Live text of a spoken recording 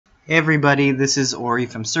Hey everybody, this is Ori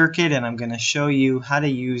from Circuit, and I'm going to show you how to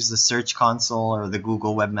use the Search Console or the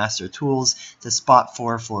Google Webmaster Tools to spot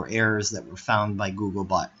for errors that were found by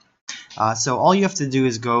GoogleBot. So all you have to do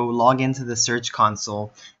is go log into the Search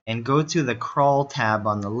Console and go to the Crawl tab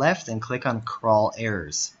on the left and click on Crawl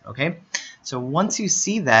Errors. Okay? So once you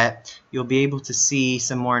see that, you'll be able to see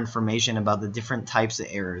some more information about the different types of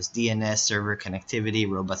errors: DNS, server connectivity,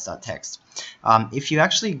 robots.txt. If you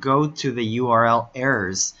actually go to the URL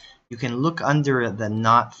errors, you can look under the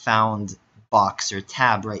not found box or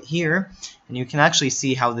tab right here, and you can actually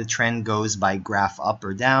see how the trend goes by graph up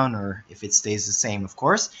or down, or if it stays the same, of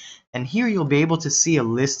course. And here you'll be able to see a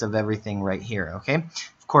list of everything right here. Okay,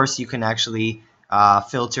 of course you can actually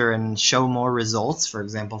filter and show more results. For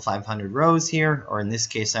example, 500 rows here, or in this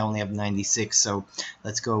case I only have 96, so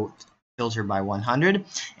let's go filter by 100.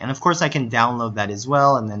 And of course I can download that as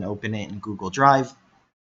well and then open it in Google Drive,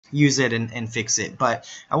 use it and fix it. But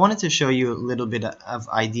I wanted to show you a little bit of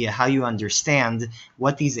idea how you understand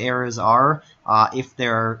what these errors are, if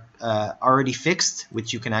they're already fixed,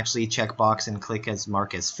 which you can actually check box and click as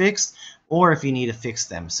mark as fixed, or if you need to fix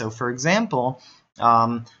them. So for example,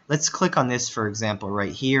 let's click on this, for example,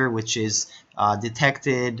 right here, which is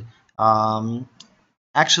detected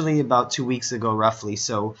actually about 2 weeks ago roughly,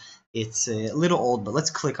 so it's a little old, but let's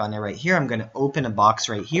click on it right here. I'm going to open a box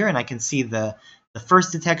right here, and I can see the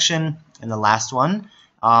first detection and the last one,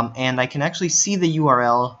 and I can actually see the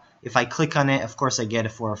URL. If I click on it, of course I get a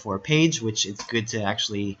 404 page, which it's good to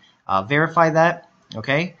actually verify that.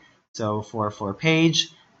 Okay, so 404 page,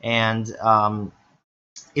 and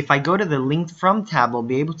if I go to the linked from tab, I'll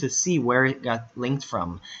be able to see where it got linked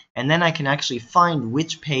from, and then I can actually find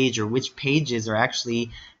which page or which pages are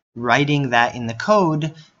actually writing that in the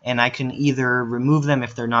code, and I can either remove them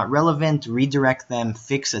if they're not relevant, redirect them,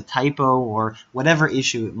 fix a typo, or whatever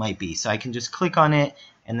issue it might be. So I can just click on it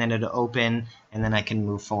and then it'll open, and then I can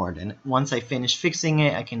move forward. And once I finish fixing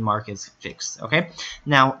it, I can mark as fixed. Okay?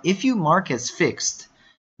 Now, if you mark as fixed,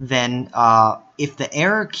 then if the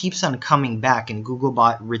error keeps on coming back and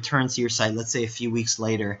Googlebot returns to your site, let's say a few weeks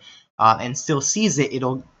later, and still sees it,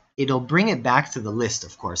 it'll bring it back to the list.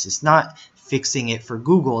 Of course, it's not fixing it for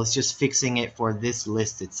Google, it's just fixing it for this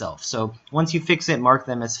list itself. So once you fix it, mark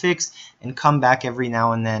them as fixed and come back every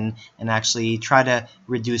now and then and actually try to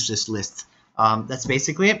reduce this list. That's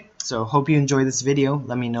basically it. So hope you enjoyed this video.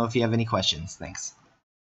 Let me know if you have any questions. Thanks.